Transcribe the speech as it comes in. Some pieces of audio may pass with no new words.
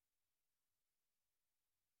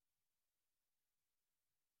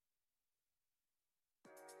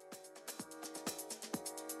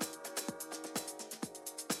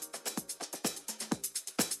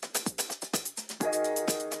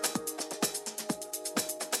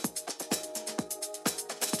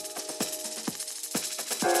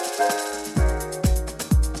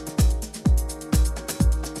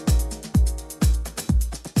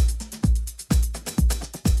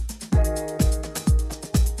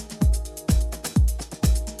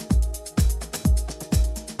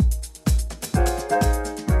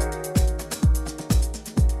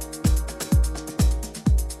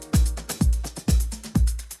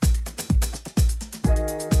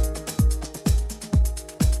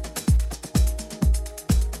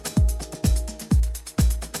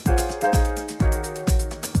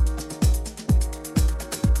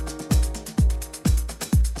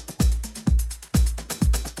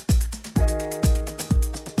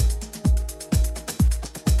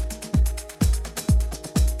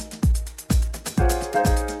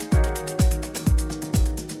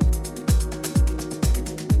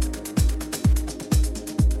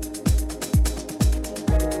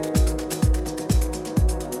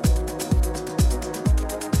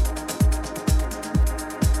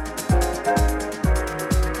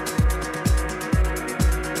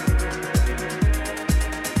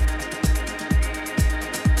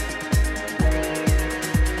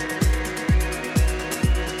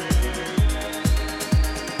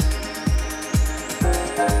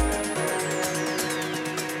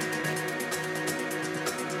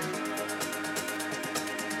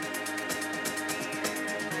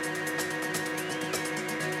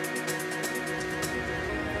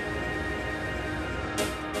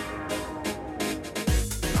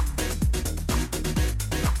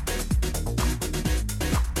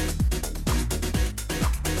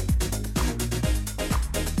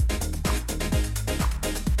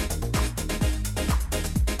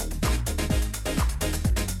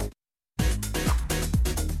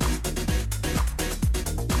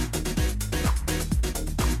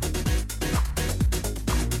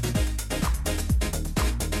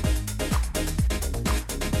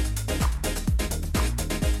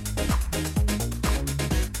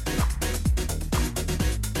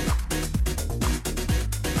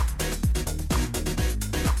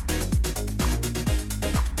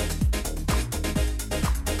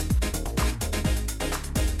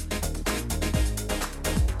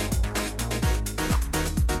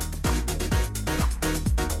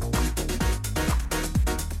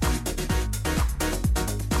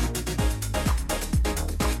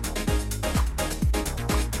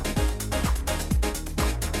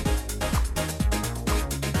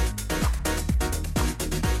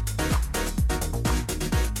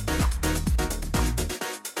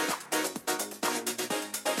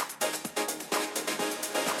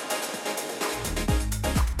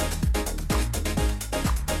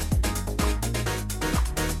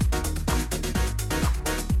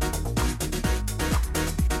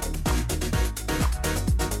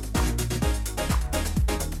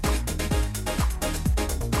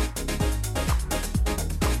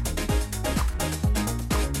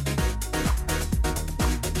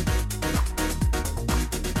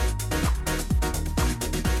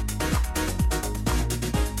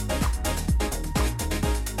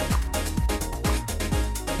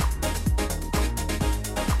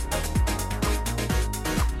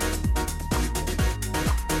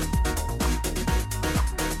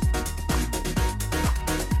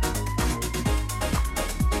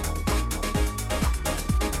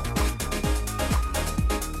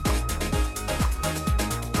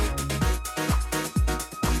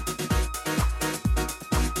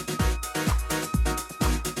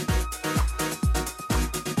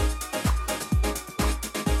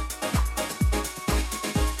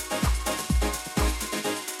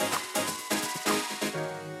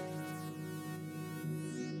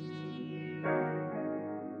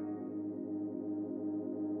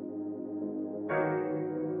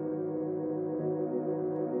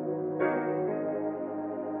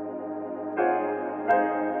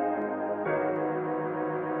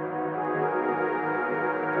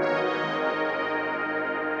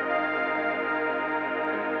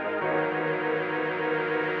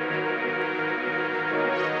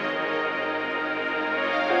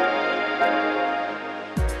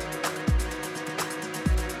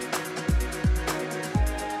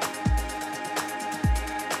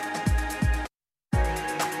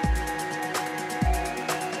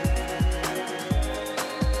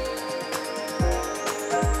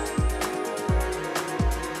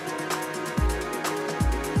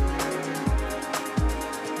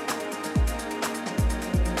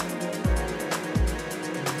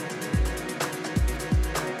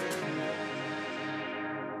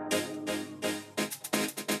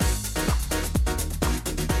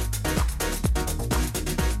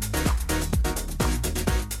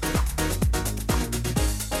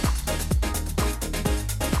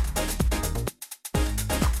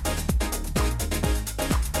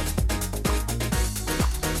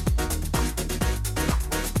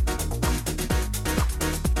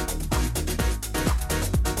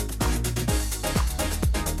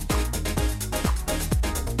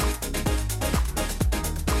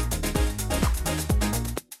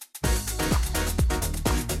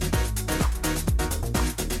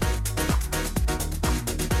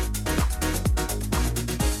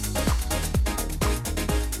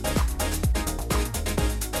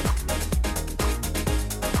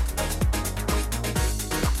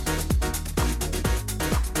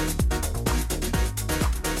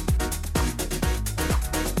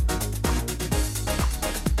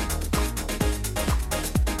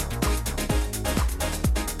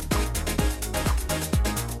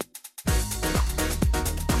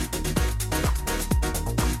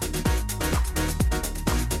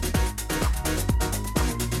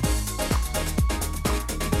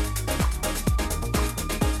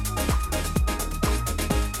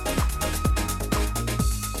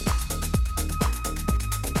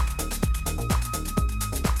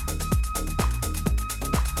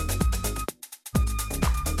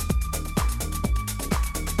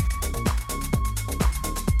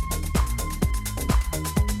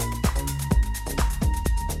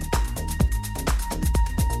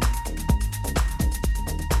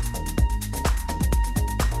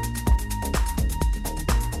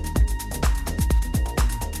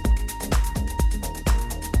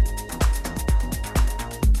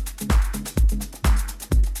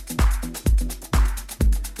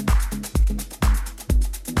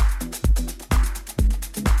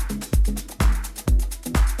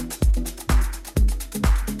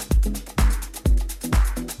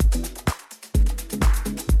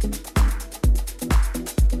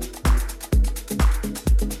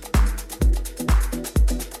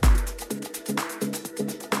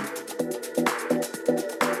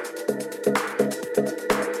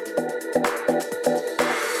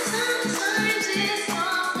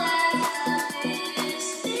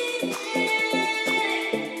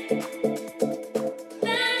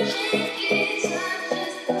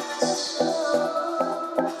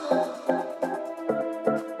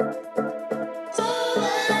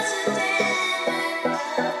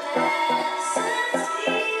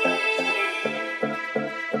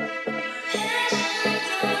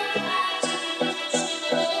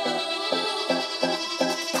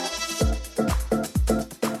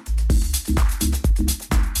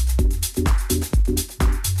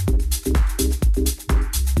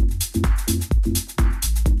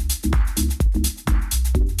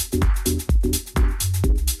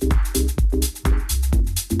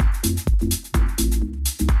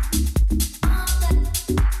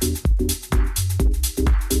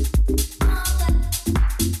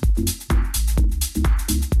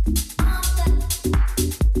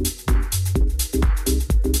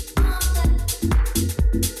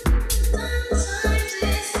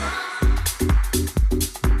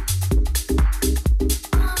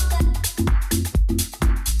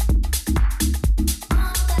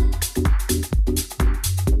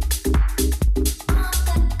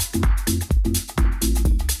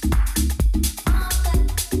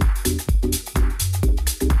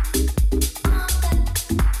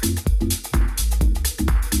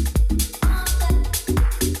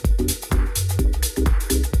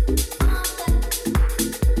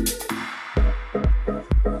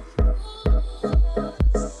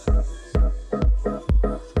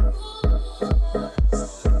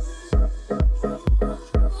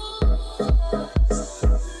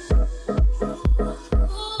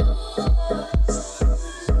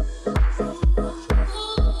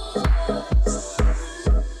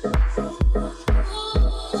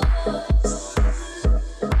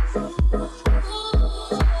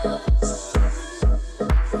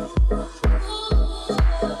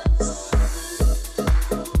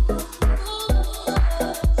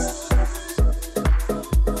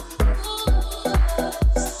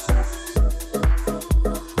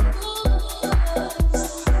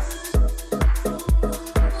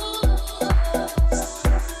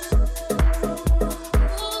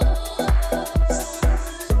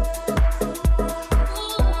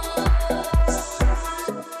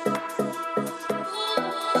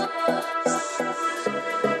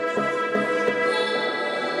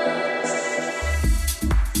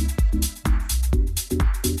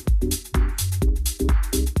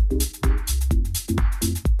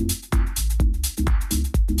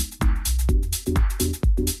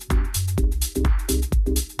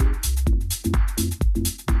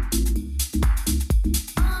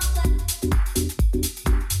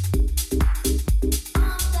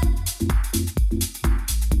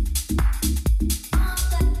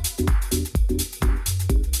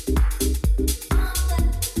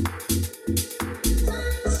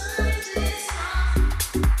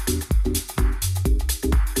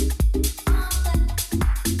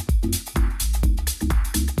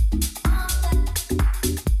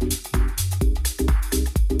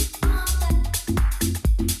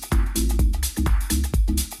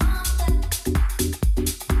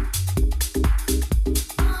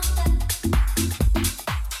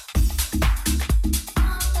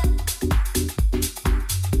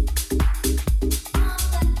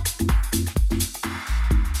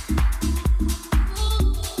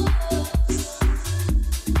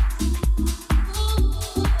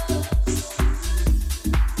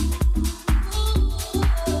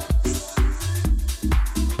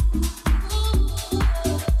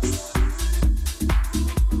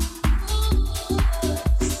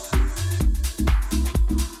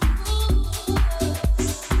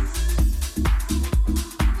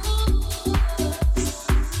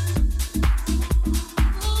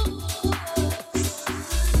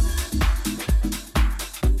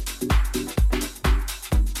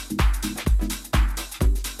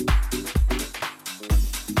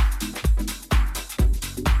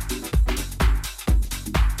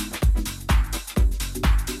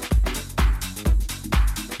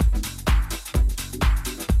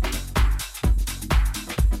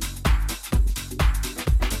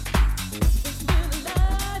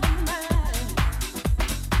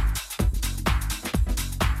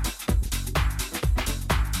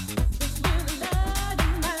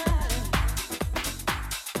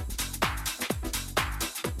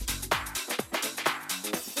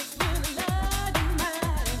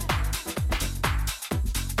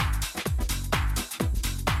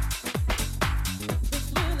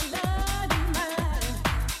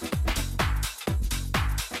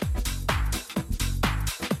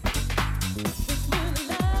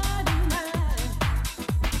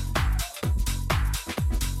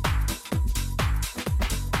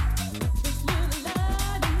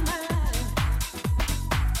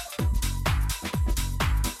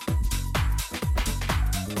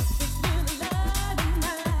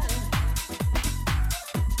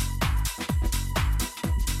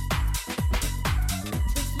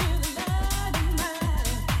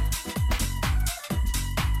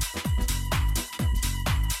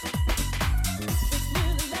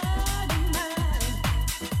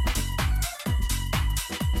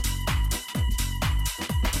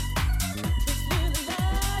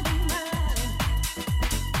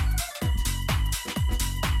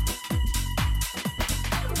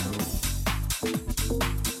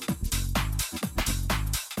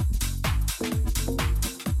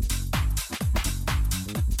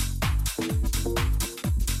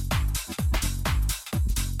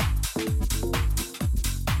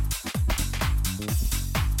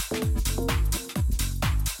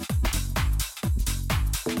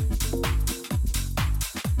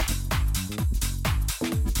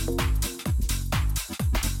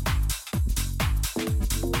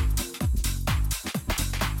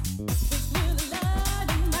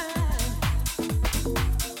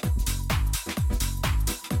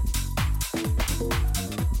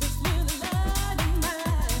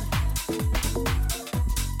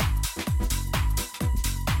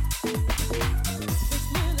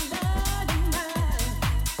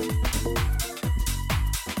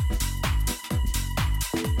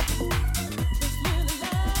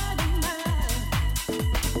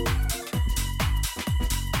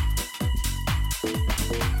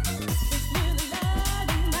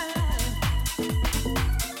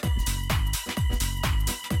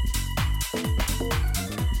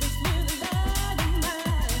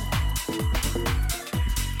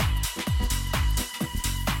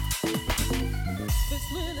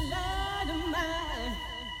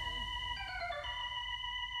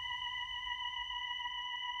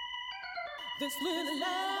This little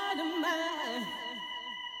light of mine.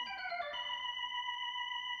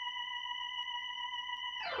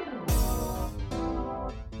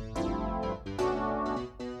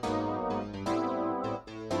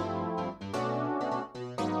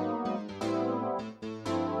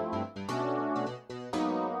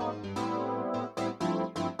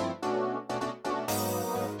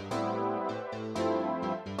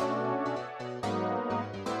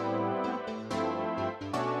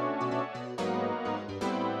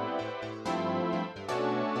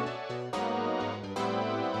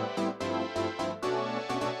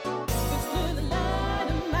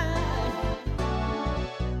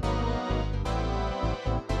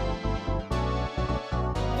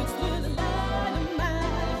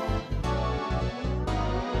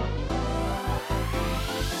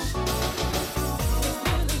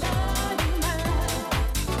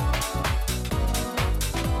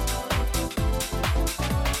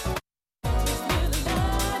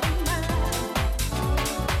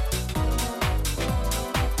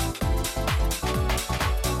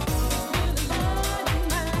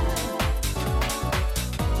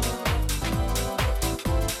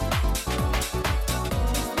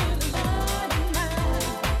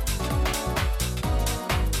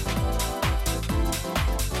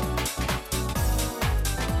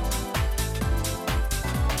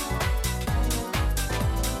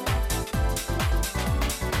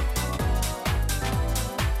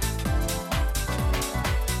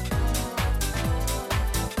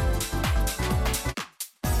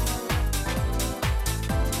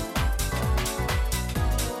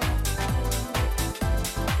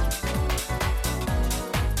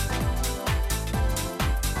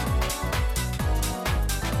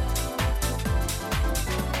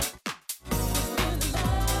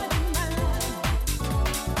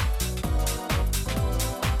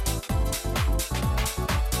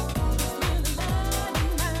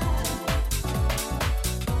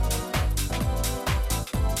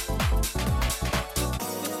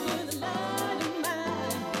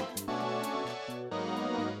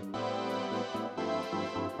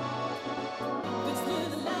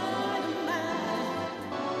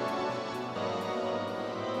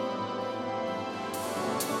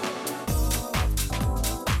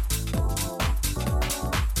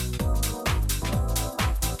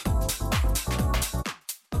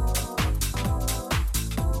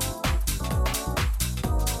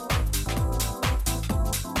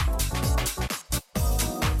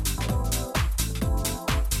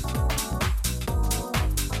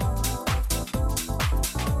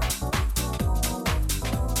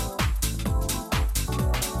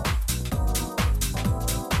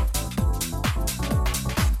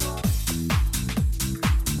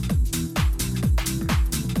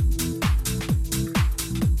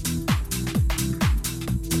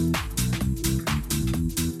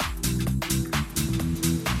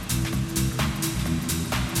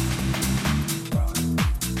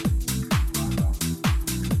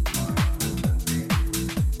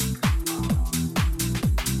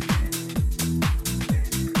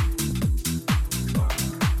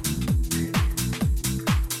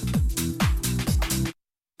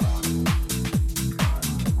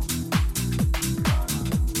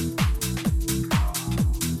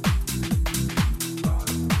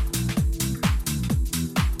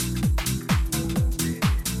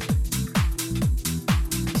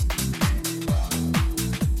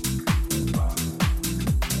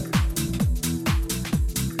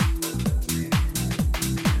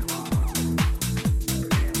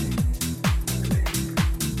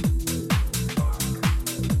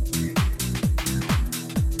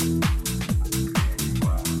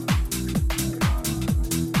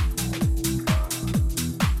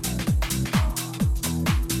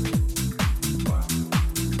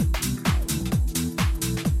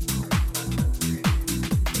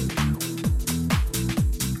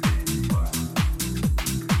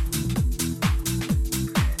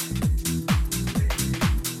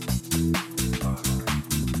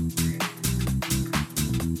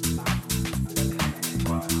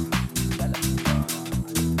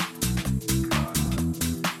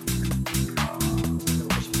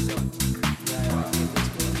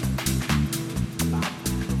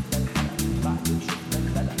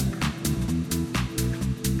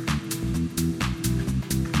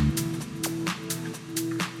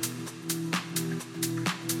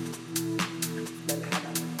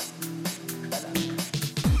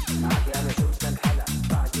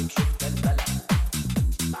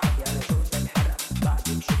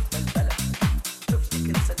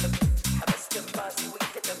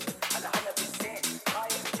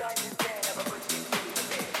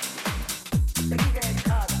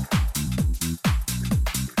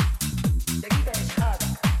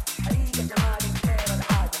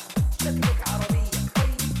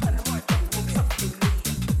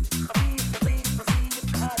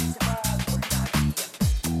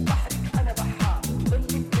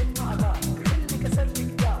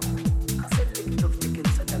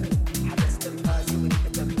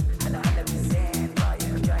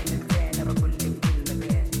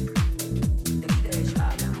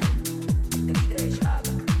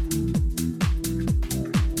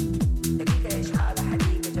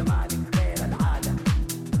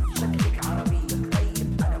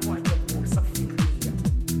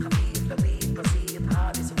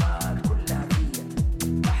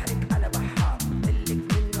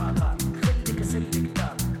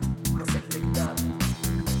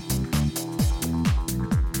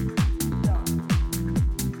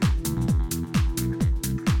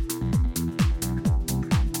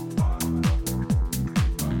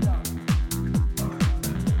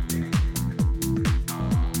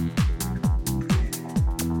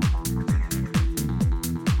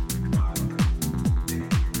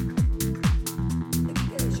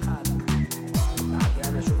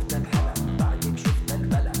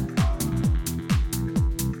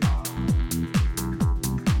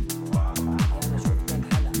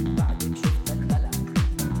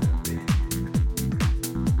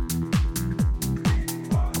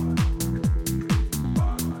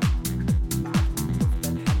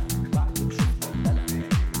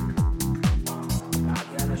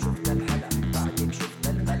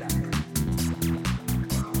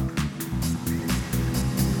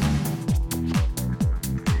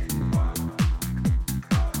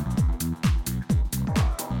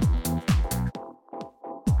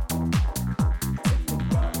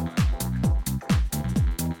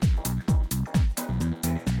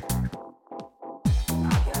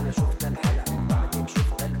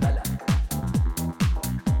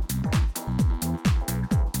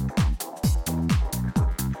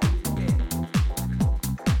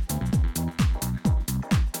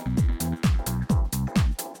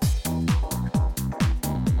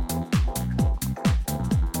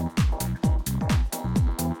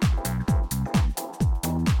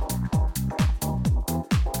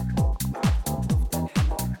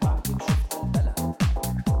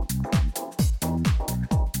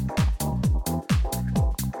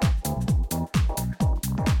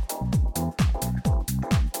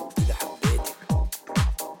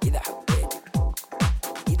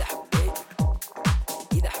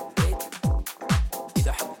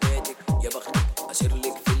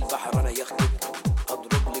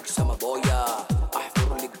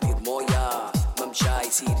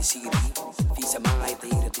 سيري سيري في سماعي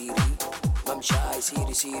طيري طيري ممشاي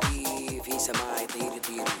سيري سيري في سماعي طيري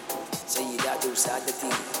طيري سيداتي وسادتي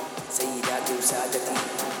سيداتي وسادتي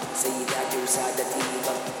سيداتي وسادتي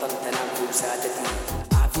بطلت انام في وسادتي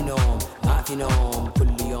ما في نوم ما في نوم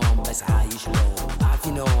كل يوم بس عايش لو ما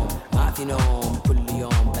في نوم ما في نوم كل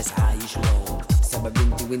يوم بس عايش لو سبب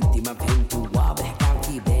انتي ما فهمتوا واضح كان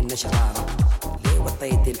في بيننا شرارة ليه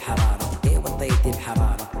وطيت الحرارة ليه وطيت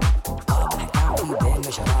الحرارة واضح كان في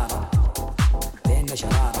بيننا شرارة بيننا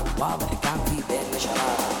شرارة واضح كان في بيننا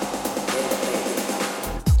شرارة ليه وطيت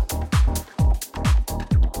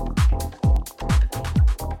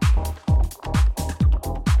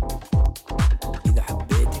إذا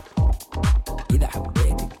حبيتك إذا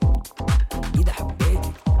حبيتك إذا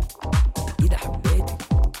حبيتك إذا حبيتك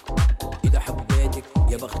إذا حبيتك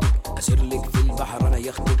يا بختك أسر لك في البحر أنا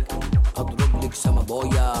يختك أضرب لك سما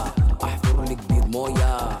بويا أحفر لك بير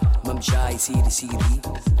مويا ممشاي سيري سيري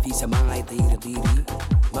في سماعي طيري طيري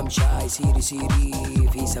ممشاي سيري سيري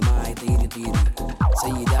في سماعي طيري طيري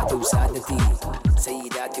سيداتي وسادتي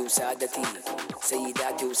سيداتي وسادتي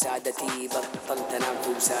سيداتي وسادتي بطلت انام في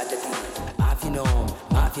وسادتي ما في نوم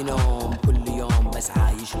ما في نوم كل يوم بس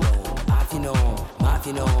عايش لو ما في نوم ما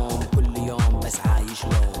في نوم كل يوم بس عايش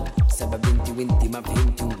لو سبب انتي ما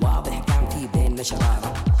فهمتوا واضح كان في بيننا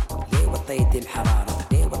شرارة ليه وطيت الحرارة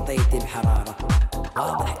ليه وطيت الحرارة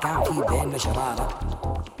واضح كان في بيننا شرارة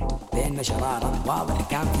بيننا شرارة واضح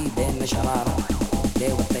كان في بيننا شرارة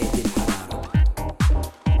ليه وطيت الحرارة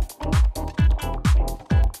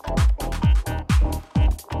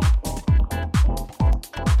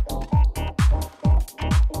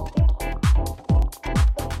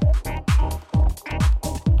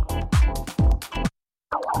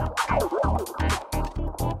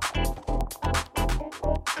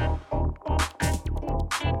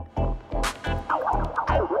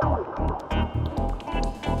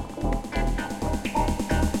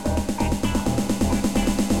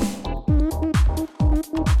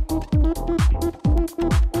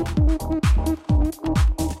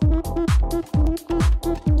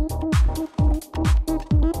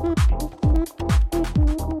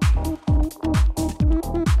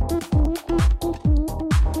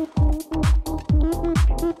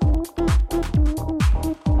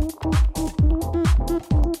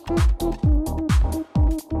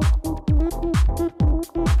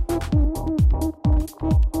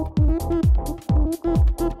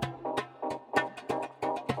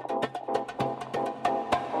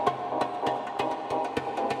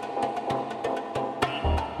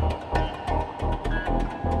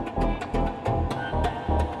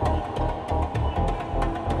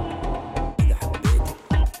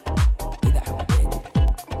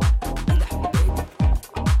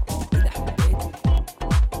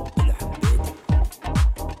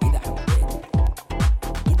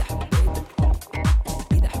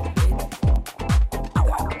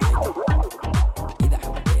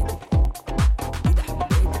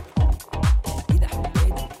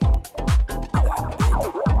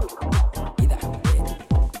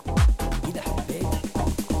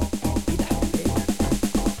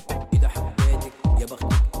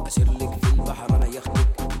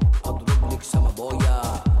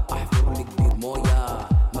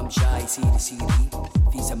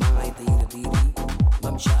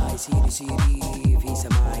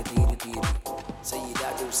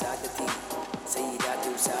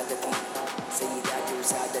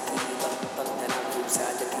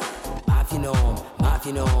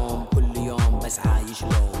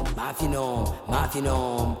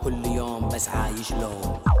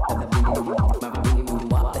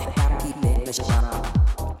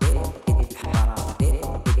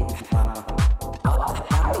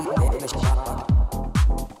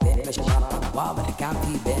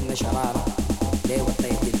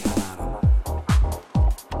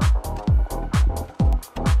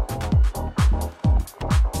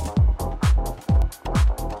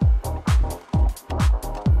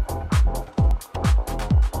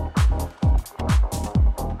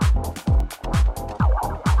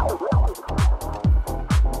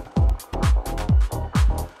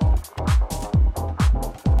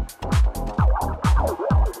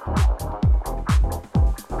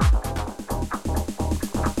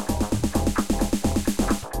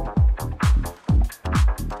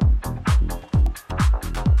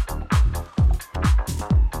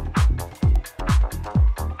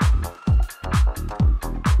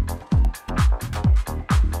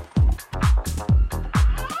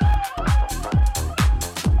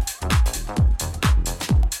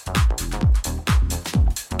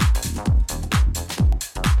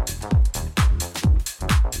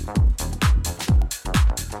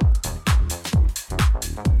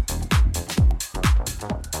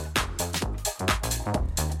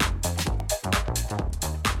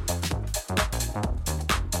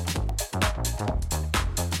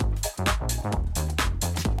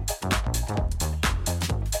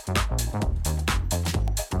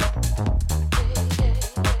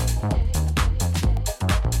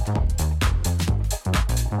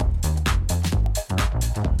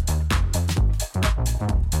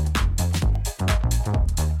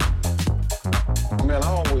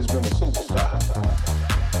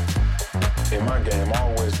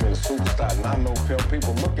superstar. And I know pimp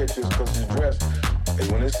people look at you because you dress.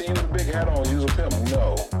 And when they see you with a big hat on, you's a pimp.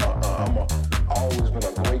 No, I'm always been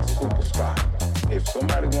a great superstar. If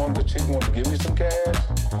somebody wanted, the chick wanted to give me some cash,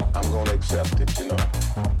 I'm gonna accept it, you know.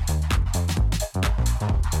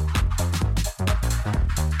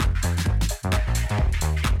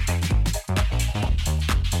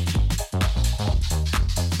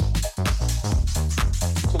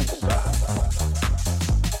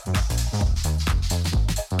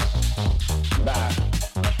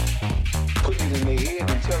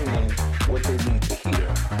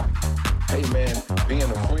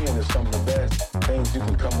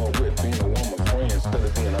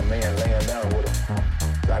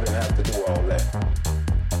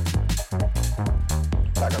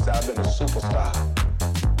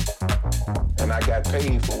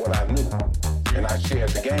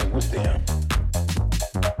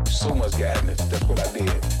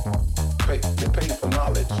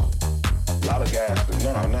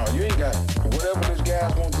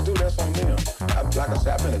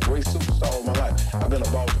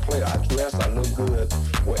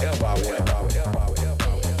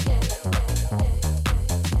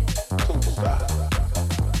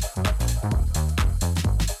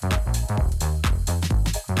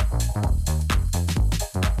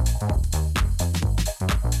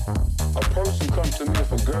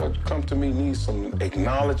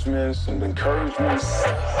 Some encouragement,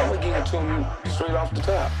 I'm gonna give it to them straight off the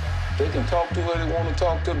top. They can talk to who they want to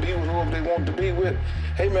talk to, be with whoever they want to be with.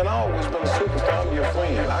 Hey man, I always been a superstar. I'm your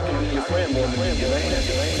friend. I can be your friend more than be your man.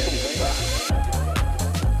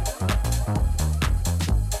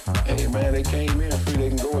 Hey man, they came in free, they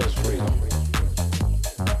can go as free.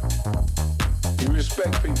 You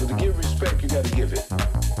respect people. To give respect, you gotta give it.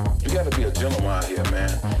 You gotta be a gentleman out here,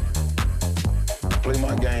 man. Play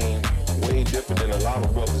my game way different than a lot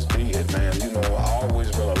of brothers did, man. You know, I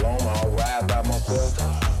always been alone. I'll ride by myself,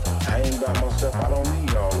 hang by myself. I don't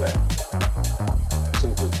need all that.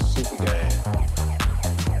 Super gang.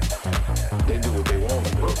 They do what they want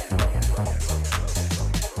to do.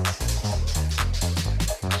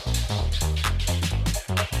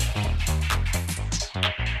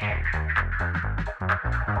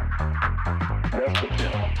 That's the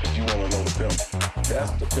pimp. If you want to know the pimp,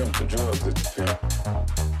 that's the pimp. The drugs is the pimp.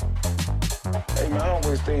 Hey man, I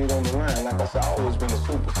always stayed on the line. Like I said, I always been a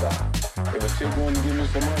superstar. If a chick want to give me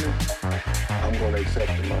some money, I'm going to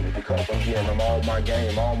accept the money because I'm giving them all my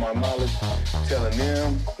game, all my knowledge, telling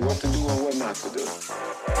them what to do and what not to do.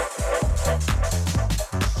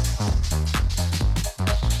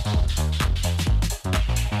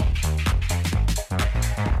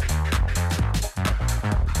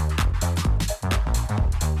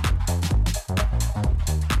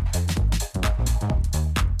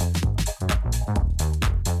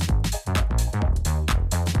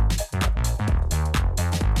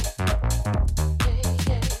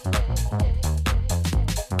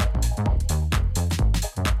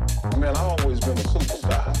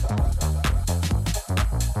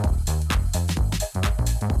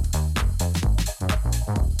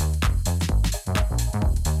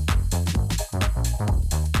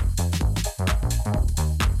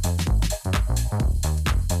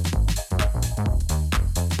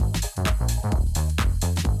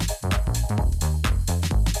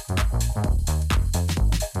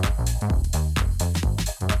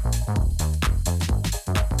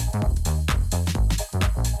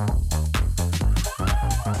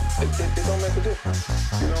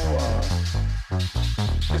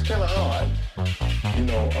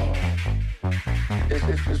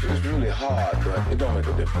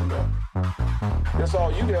 That's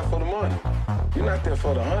all you there for the money. You're not there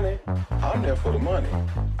for the honey. I'm there for the money.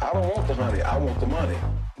 I don't want the honey. I want the money.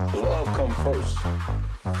 Love come first.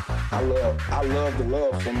 I love to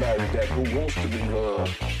love somebody that who wants to be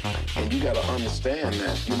loved. And you gotta understand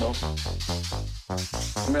that, you know.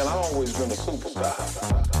 Man, I always been a superstar.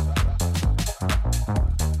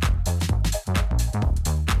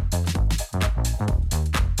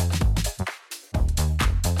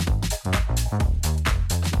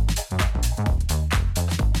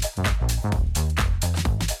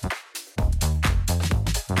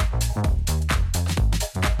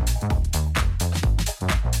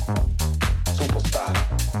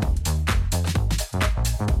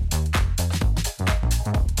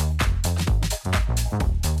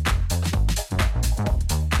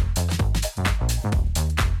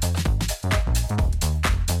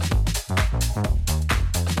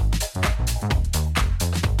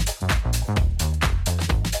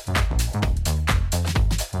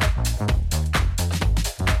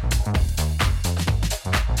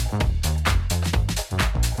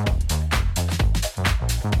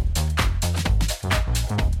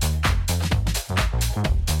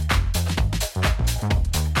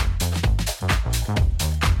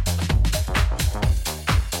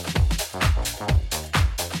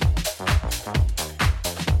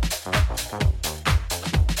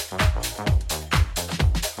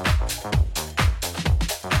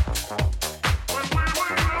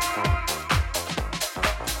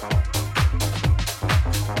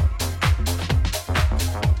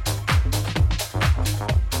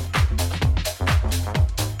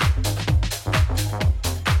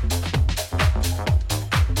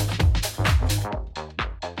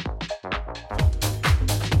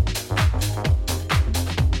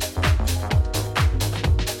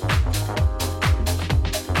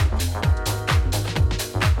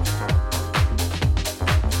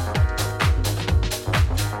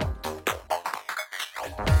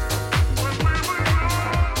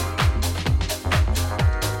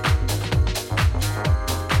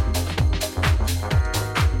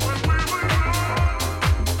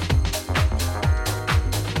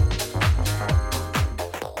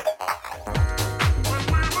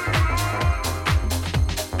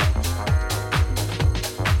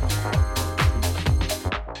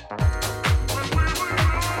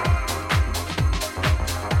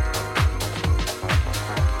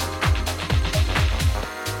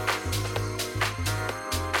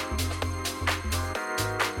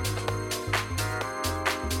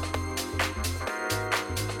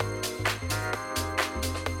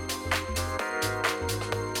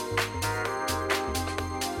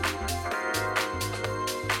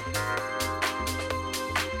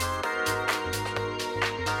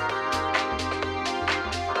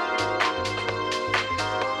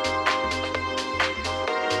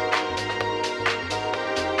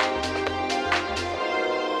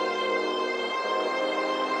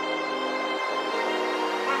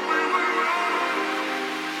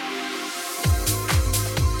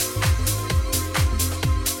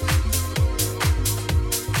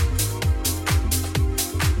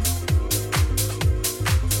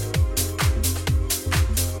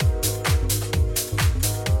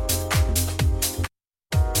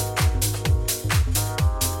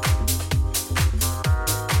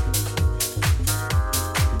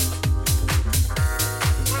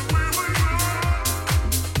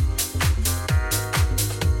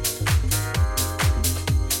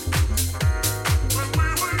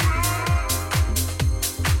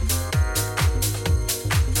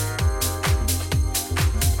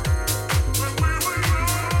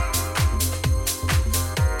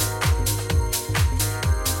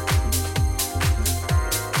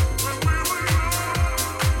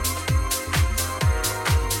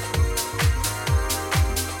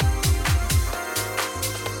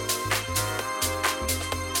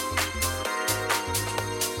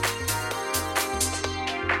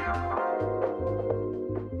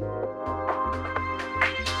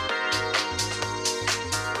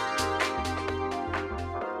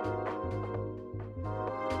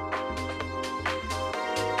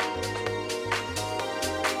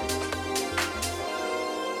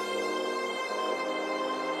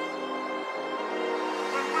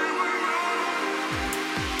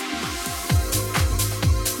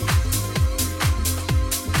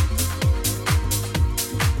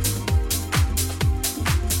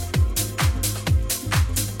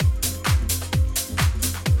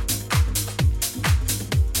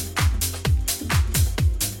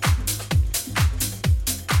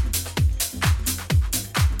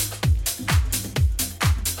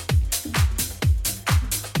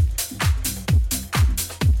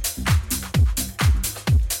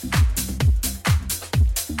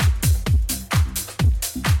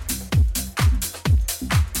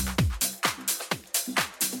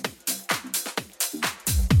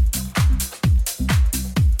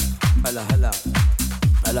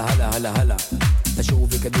 هلا هلا هلا هلا هلا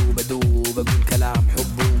أشوفك أدوب أدوب أقول كلام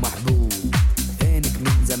حب ومحبوب فينك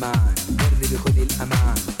من زمان قربي خذي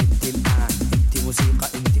الأمان أنت الآن أنت موسيقى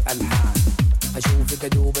أنت ألحان أشوفك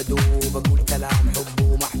أدوب أدوب أقول كلام حب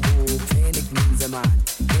ومحبوب فينك من زمان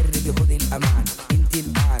قربي خذي الأمان أنت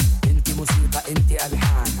الآن أنت موسيقى أنت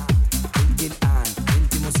ألحان أنت الآن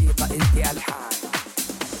أنت موسيقى أنت ألحان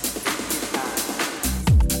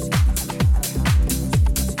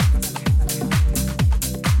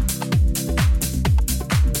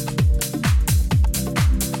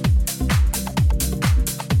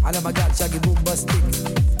على ما قال شاقي بومباستيك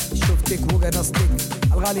شفتك وقنصتك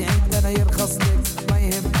الغالي عندنا يرخص لك ما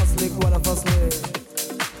يهم أصلك ولا فصلك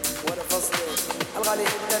ولا فصلك الغالي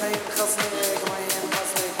عندنا يرخص لك ما يهم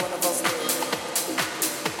أصلك ولا فصلك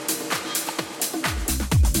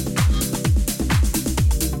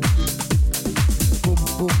بوم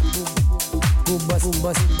بوم بوم باس بوم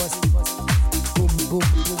باس بوم بوم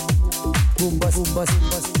بوم باس بوم باس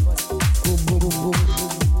بوم بوم بوم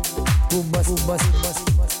بوم باس بوم باس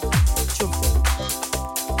شوف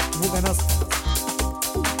بوغا نص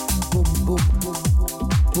بوم بوم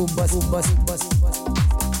بوم باس بوم باس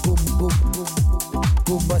بوم بوم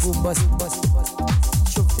بوم باس بوم باس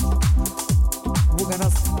شوف بوغا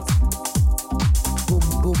نص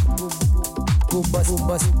بوم بوم بوم باس بوم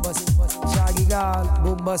باس شاقي قال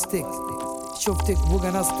بومباستيك شفتك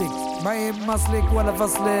بوغا نصتك ما يهم مصلك ولا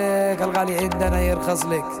فصلك الغالي عندنا يرخص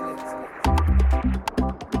لك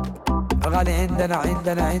الغالي عندنا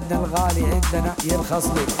الغالي عندنا يرخص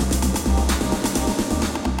لك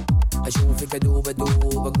أشوفك أدوب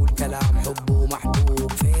أدوب أقول كلام حب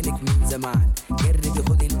ومحبوب فينك من زمان قربي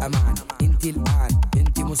خذي الأمان أنت الآن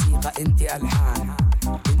أنت موسيقى أنت ألحان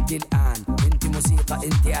أنت الآن أنت موسيقى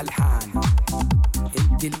أنت ألحان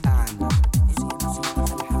أنت الآن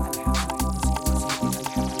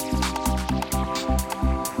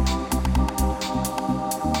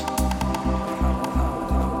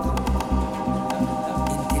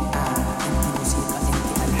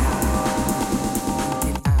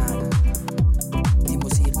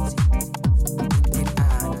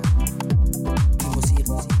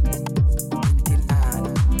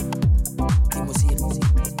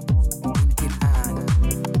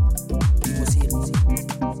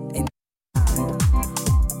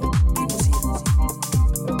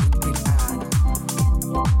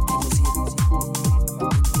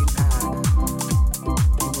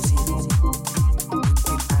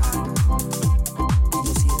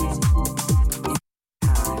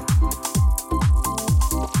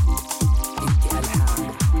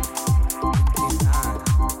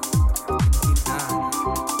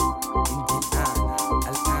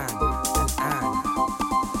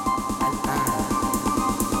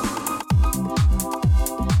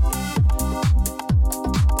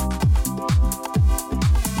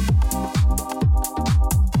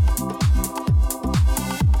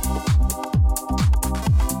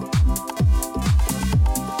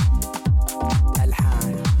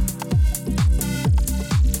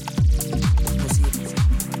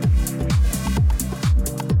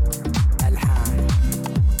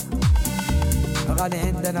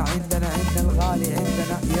عندنا الغالي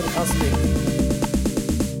عندنا يرخص لك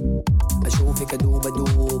أشوفك أدوب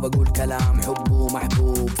أدوب أقول كلام حب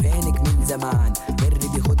ومحبوب فينك من زمان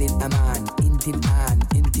قربي خذي الأمان أنت الآن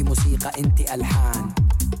أنت موسيقى أنت ألحان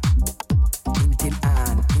أنت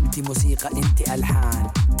الآن أنت موسيقى أنت ألحان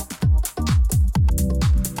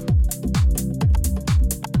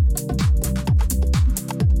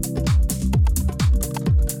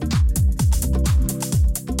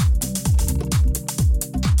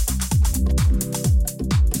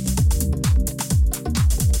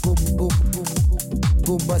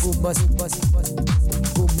Boom bus boom boom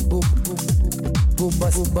boom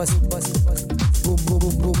bus boom bus boom boom boom boom bus boom bus boom boom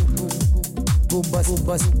boom boom bus boom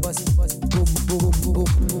bus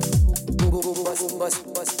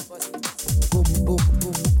boom boom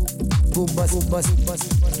boom bus boom bus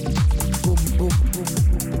boom boom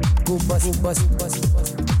boom bus boom bus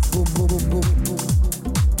boom boom boom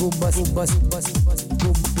boom bus boom bus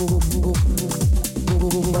boom boom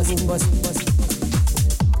boom bus boom bus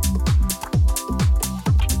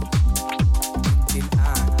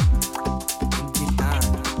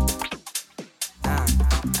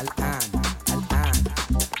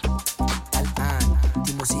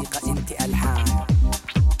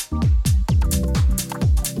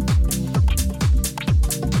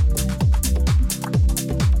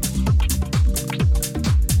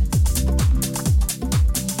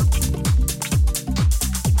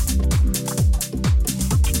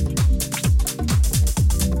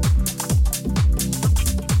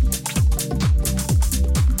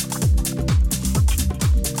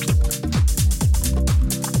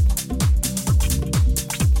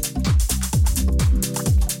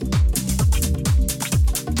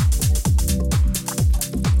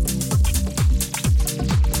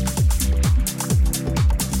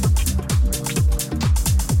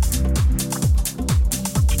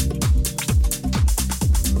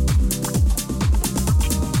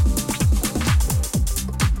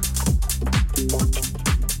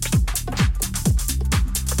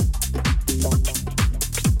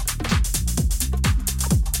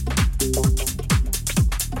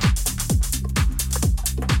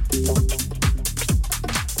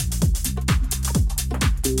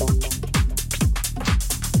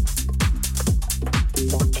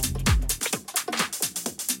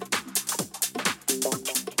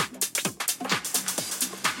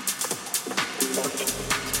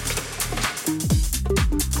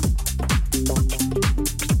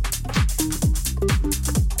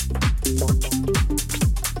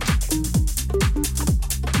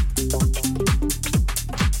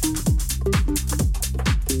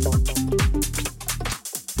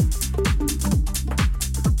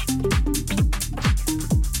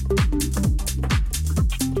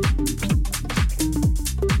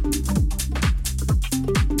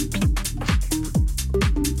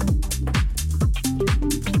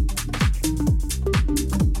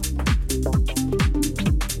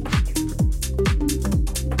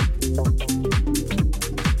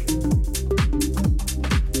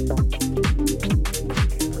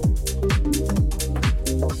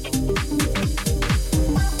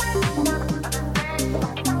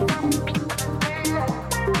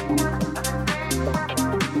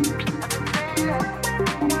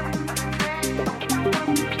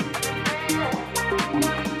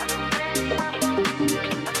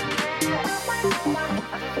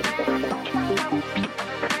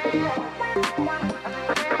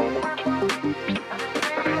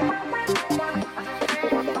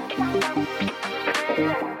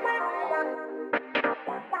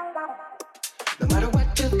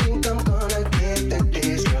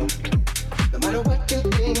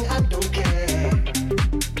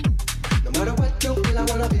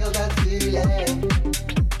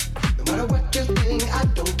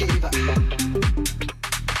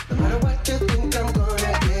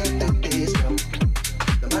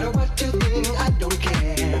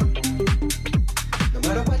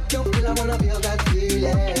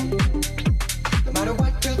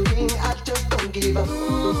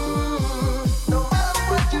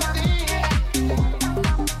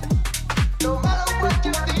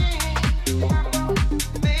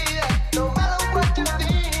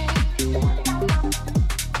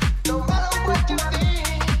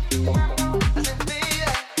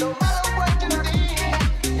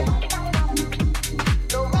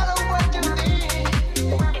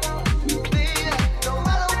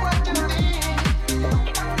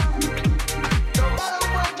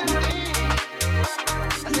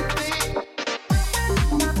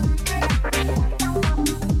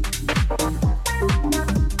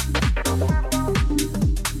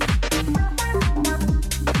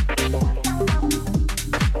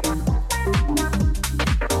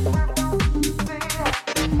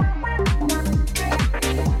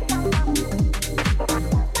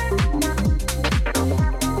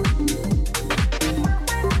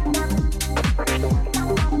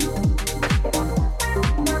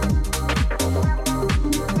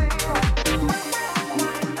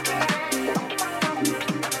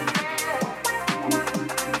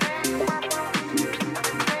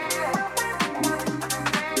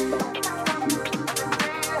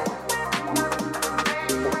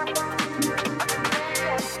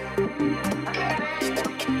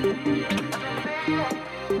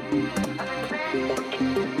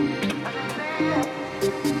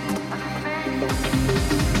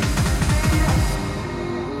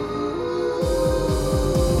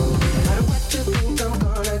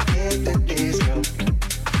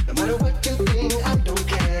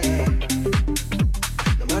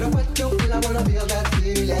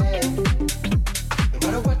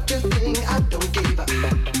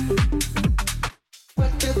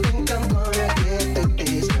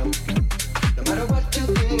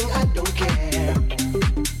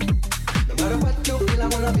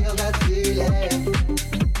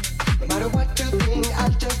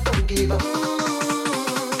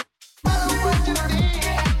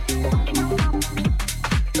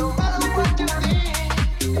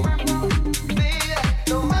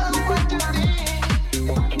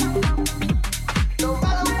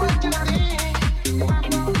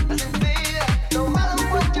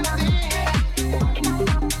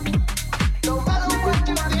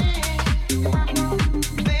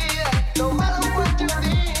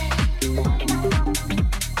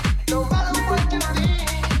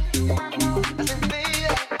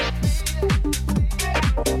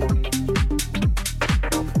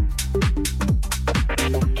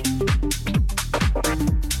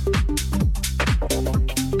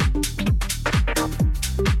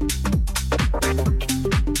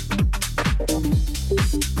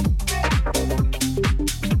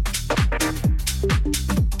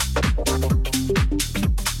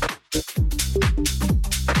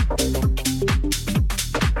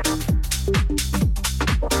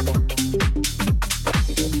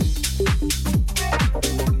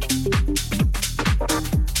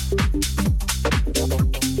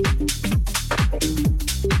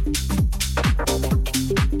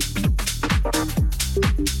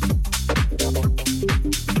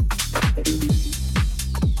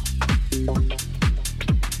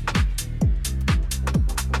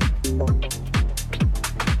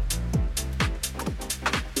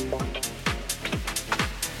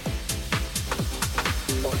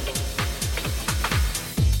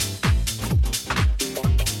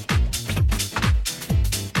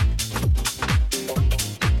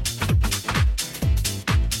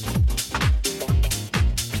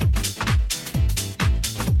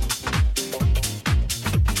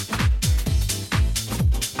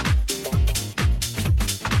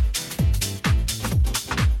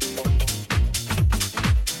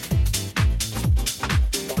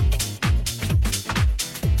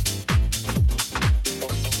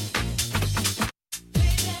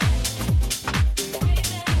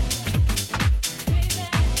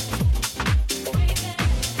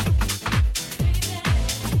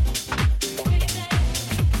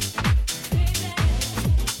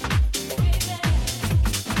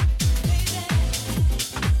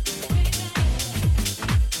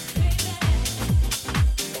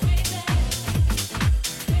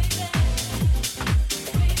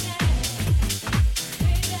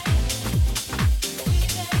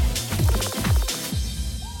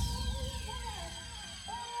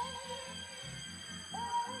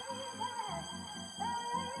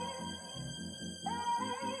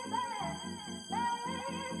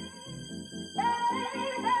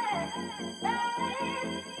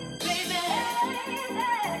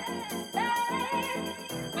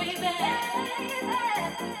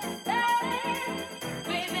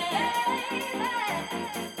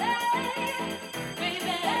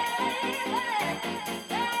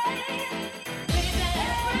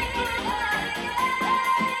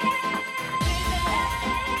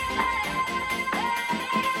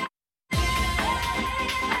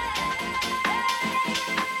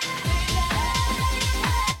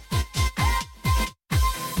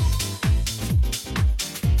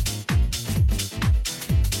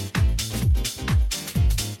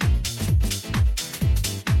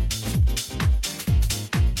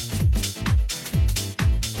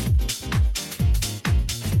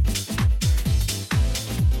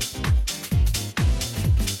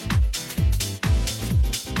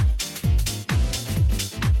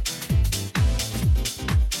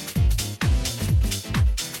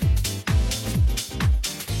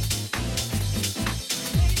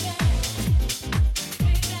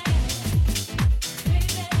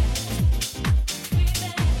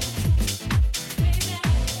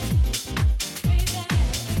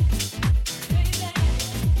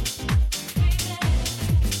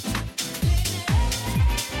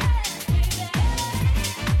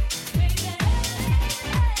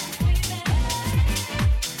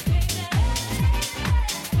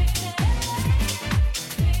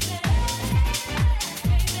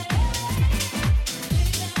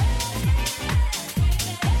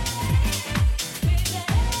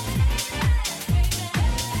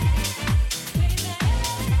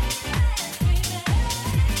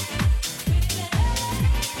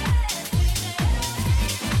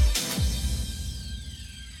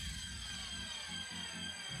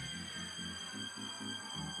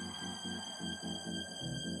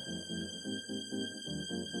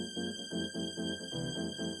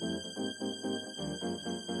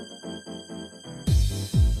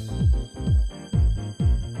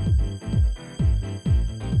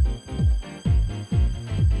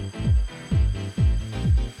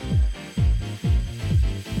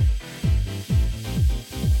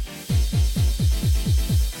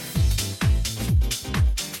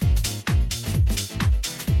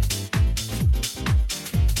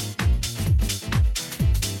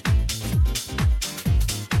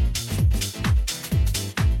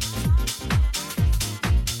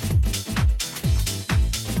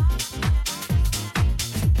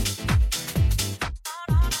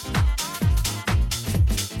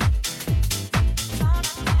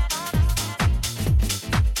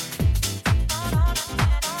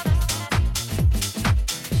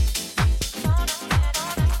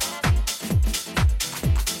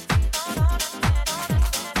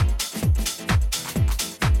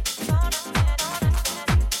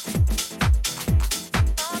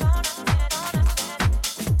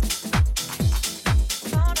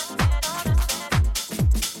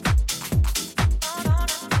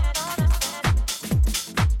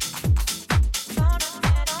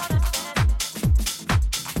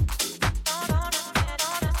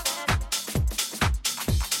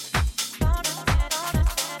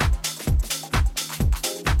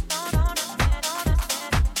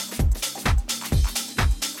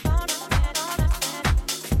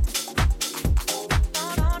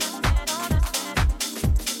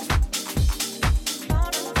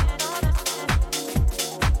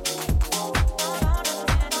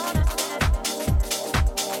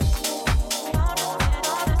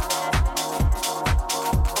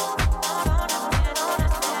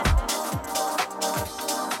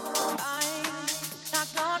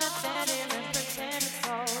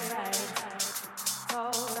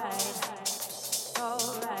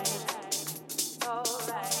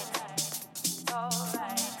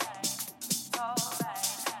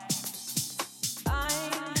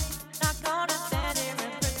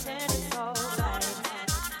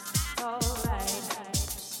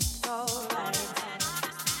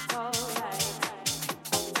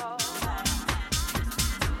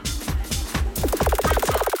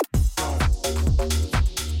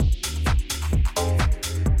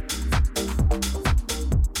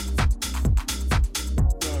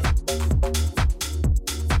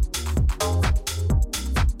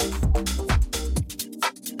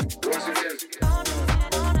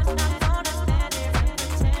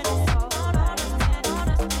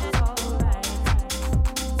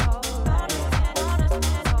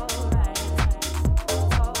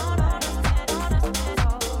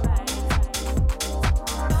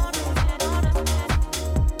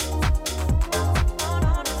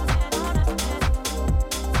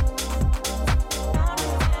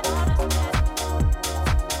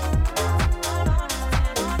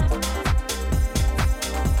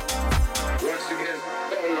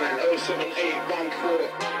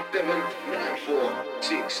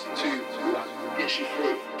Get you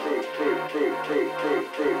free.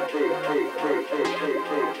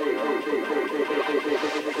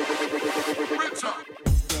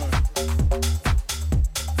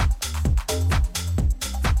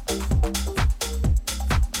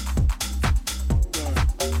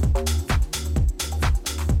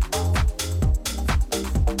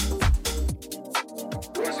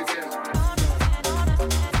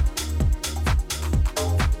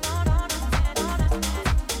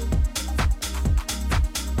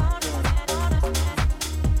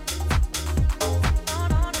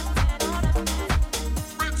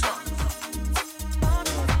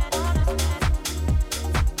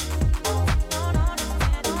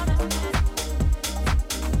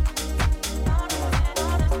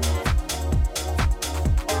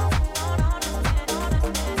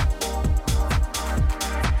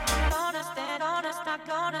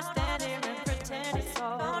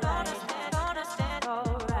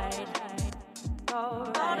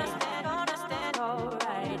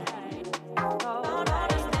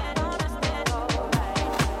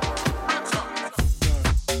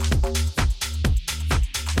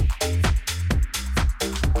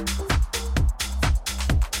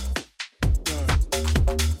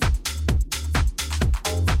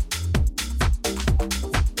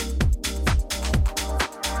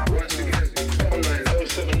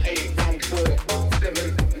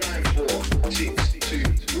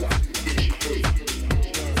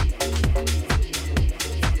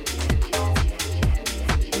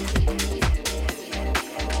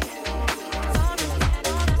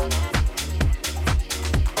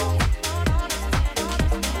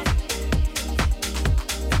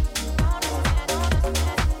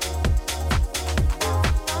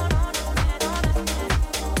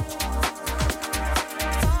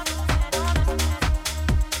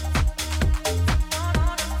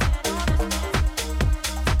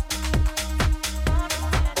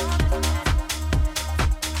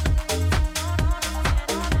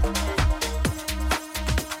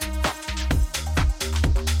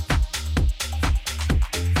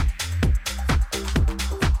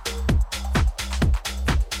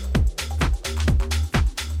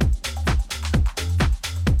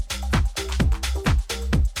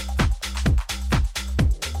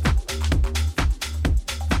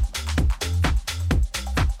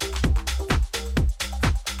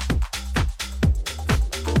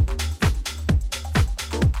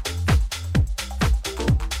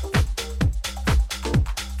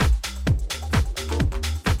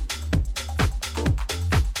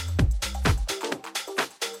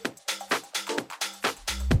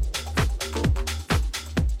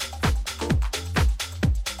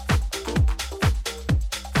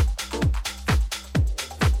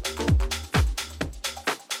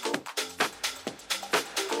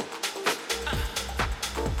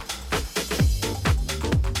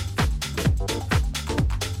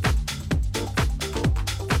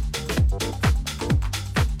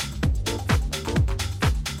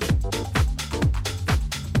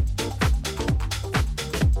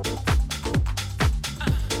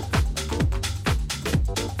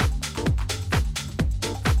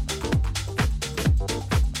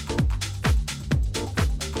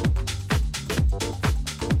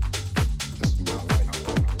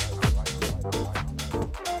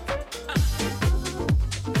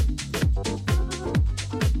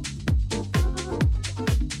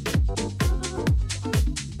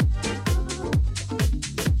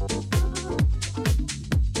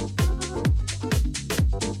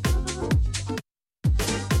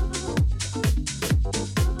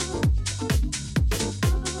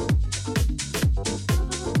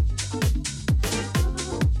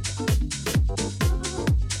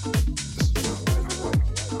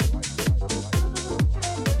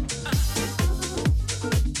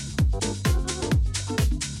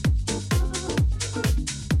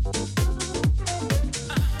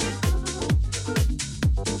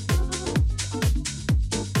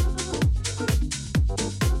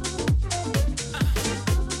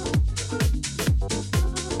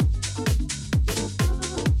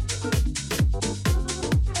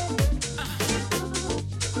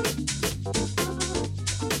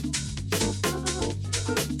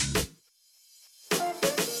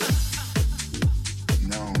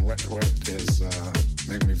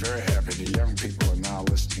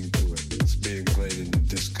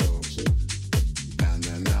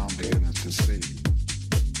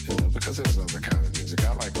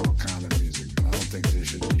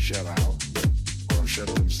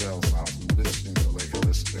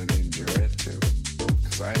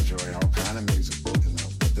 I enjoy all kind of music.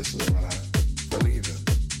 This is what I believe in.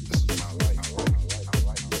 This is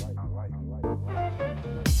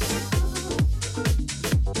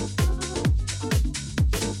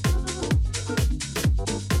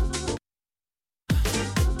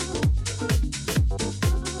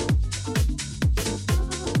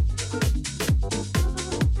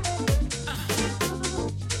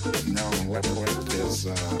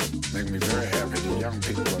young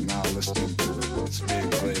people are now listening to it. It's being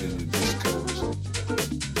played in the discos,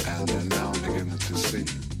 and they're now beginning to see.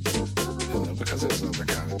 Because there's other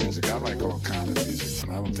kind of music. I like all kind of music,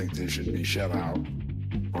 and I don't think they should be shut out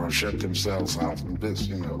or shut themselves out from this.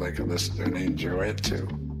 They can listen to it and enjoy it too.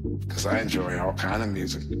 Because I enjoy all kind of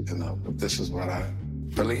music, but this is what I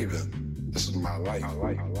believe in. This is my life. I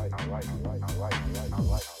like.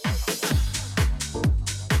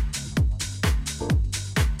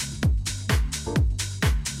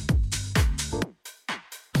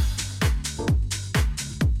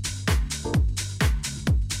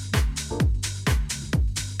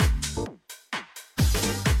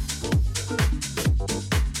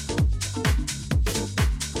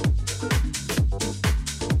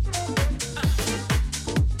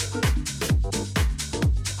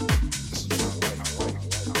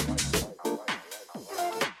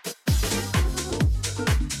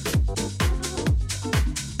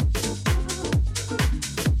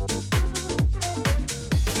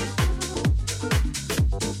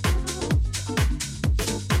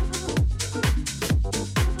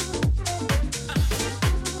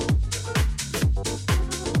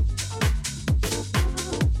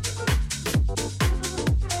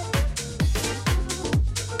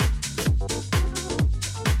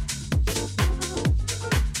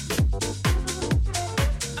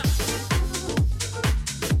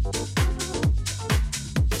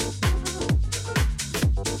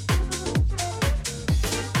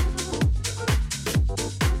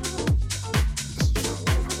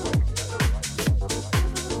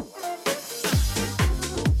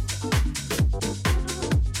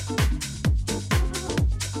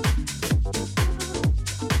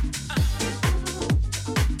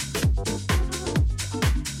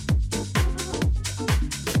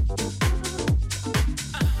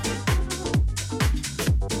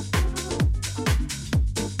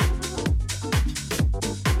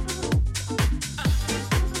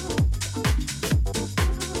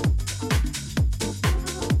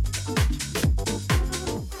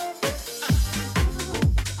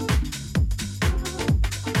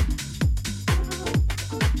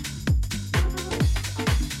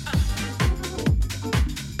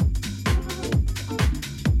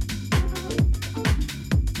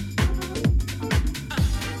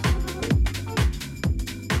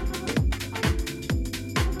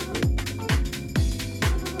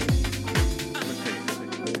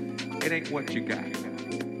 It ain't what you got.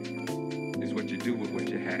 It's what you do with what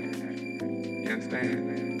you have. You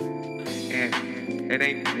understand? And it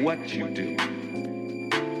ain't what you do.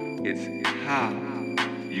 It's how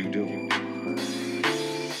you do it.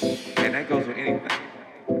 And that goes with anything.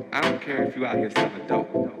 I don't care if you out here selling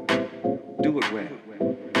dope. Do it well.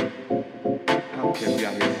 I don't care if you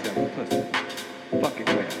out here selling pussy. Fuck it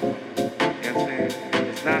well. You understand?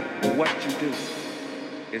 It's not what you do.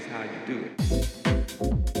 It's how you do it.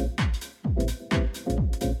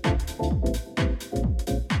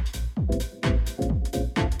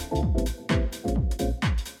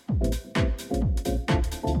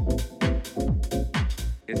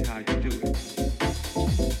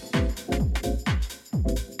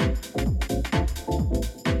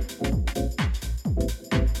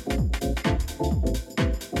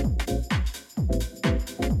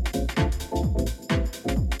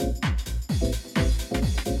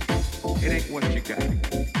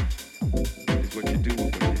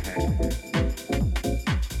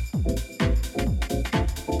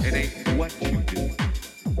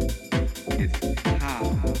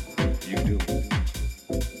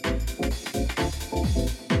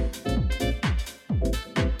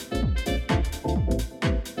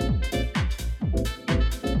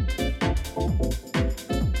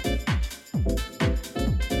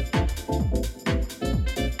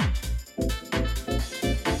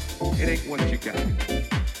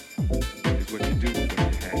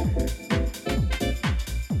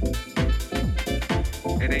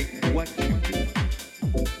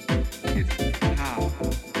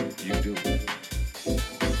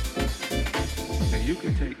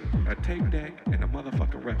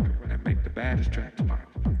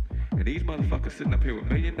 Sitting up here with $1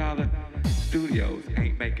 million studios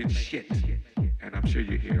ain't making shit. And I'm sure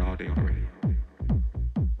you hear it all day on the radio.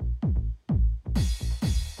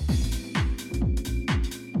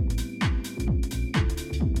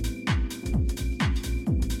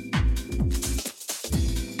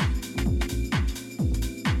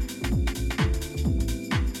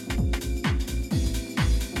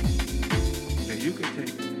 Now you can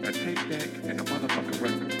take a tape deck and a motherfucking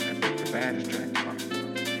record and make the baddest track possible.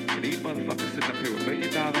 And these motherfuckers sitting up here with $1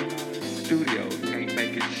 million studios ain't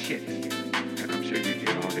making shit. And I'm sure you hear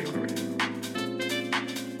it all day on the radio.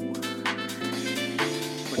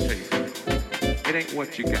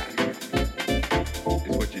 what you got.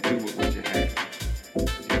 It's what you do with what you have. You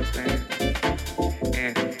understand?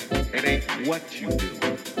 And it ain't what you do.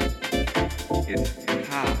 It's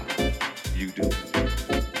how you do it.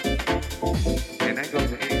 And that goes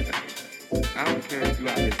with anything. I don't care if you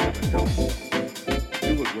out here selling dope.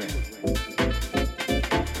 Do it well.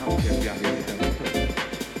 I don't care if you out here selling dope.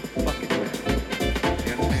 Fuck it well.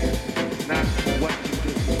 You understand? It's not what you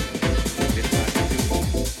do. It's how you do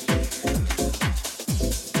it.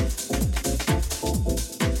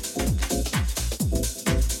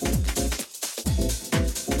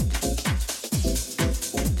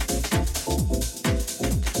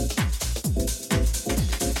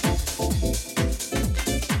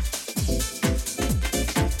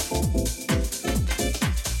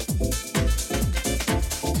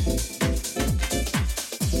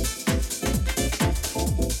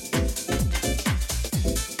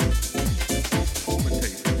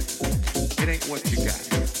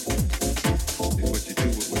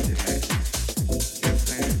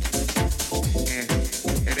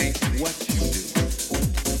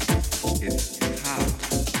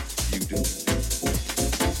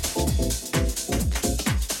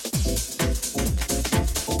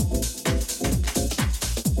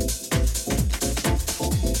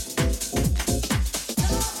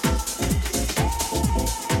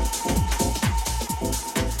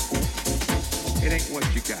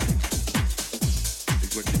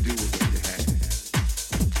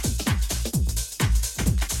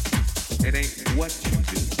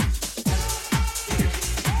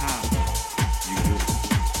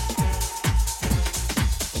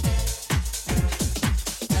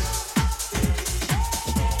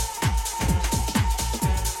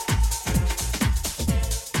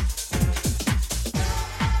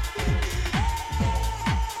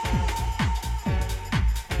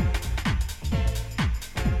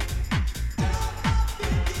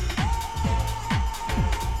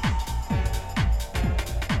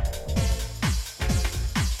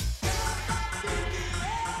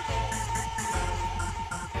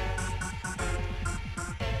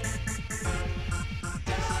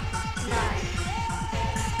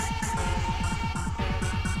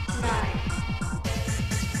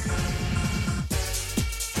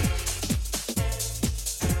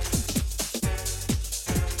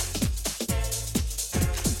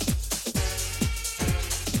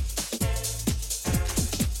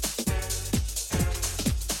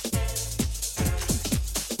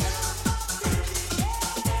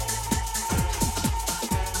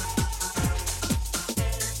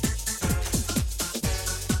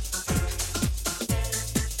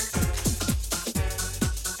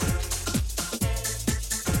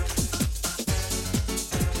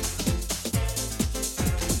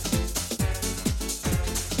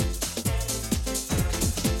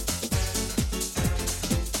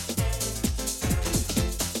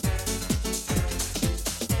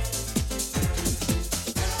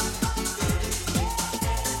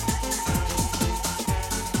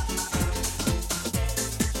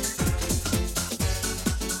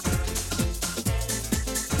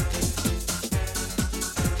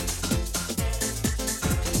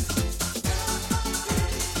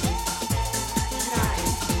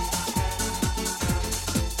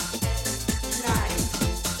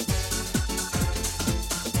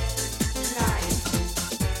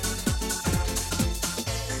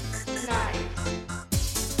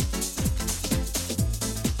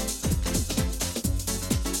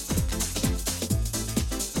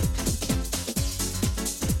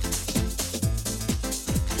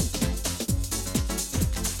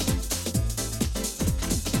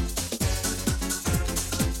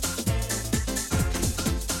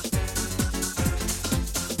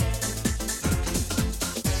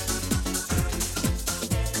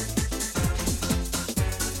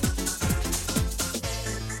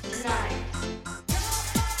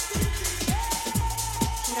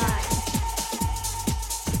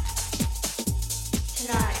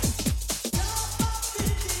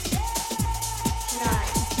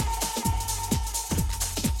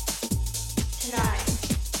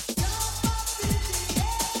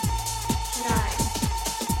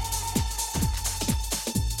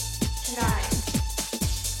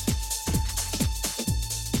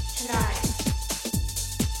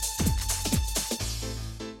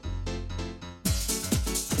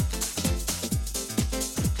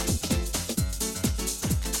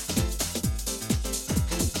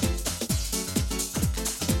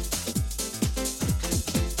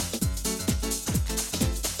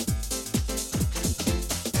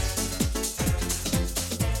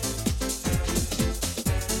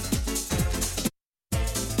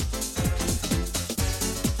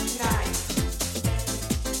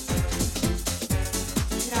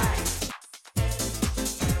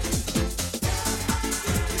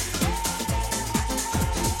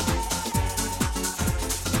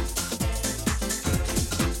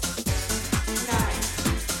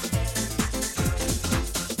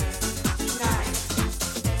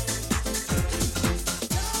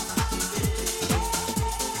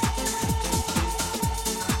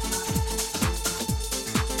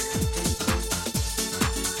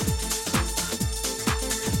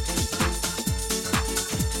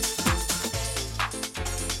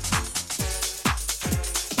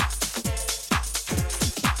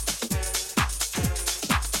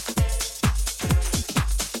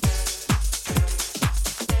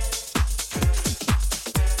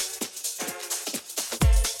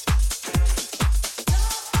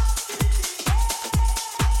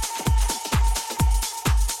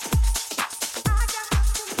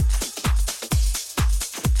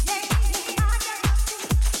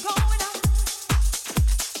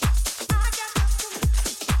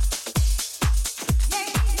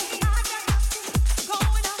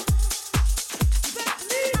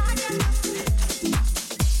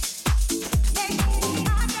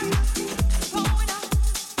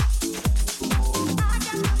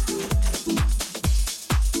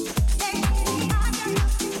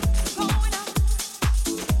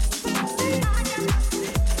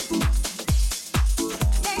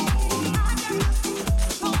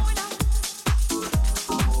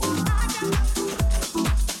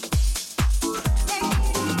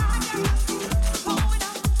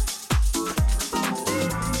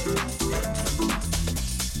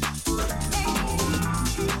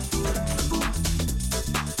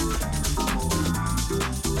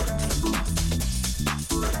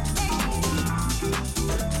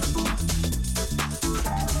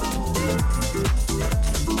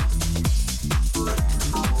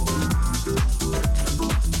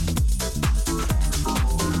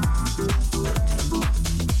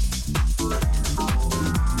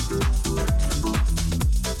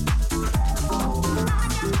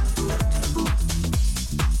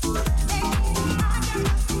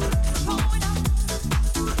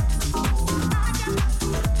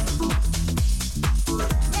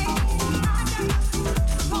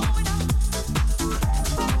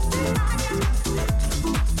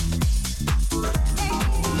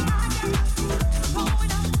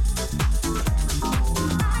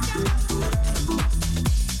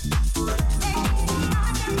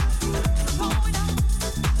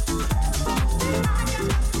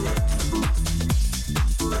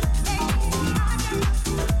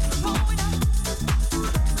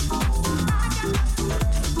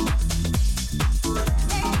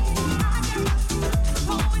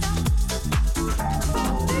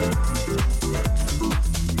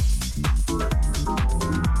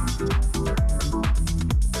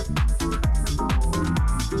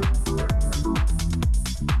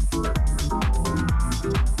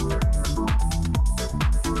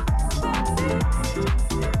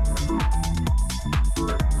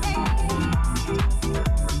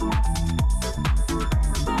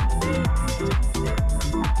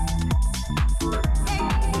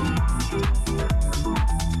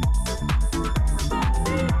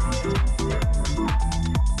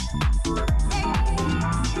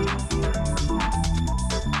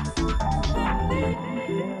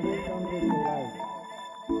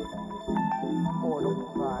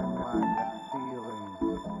 Fortify my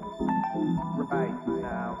feelings right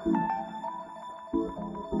now.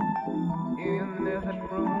 In this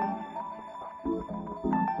room,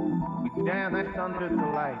 we dance under the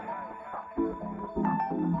light.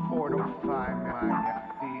 Fortify my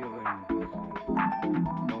feelings.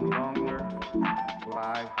 No longer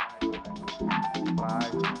live.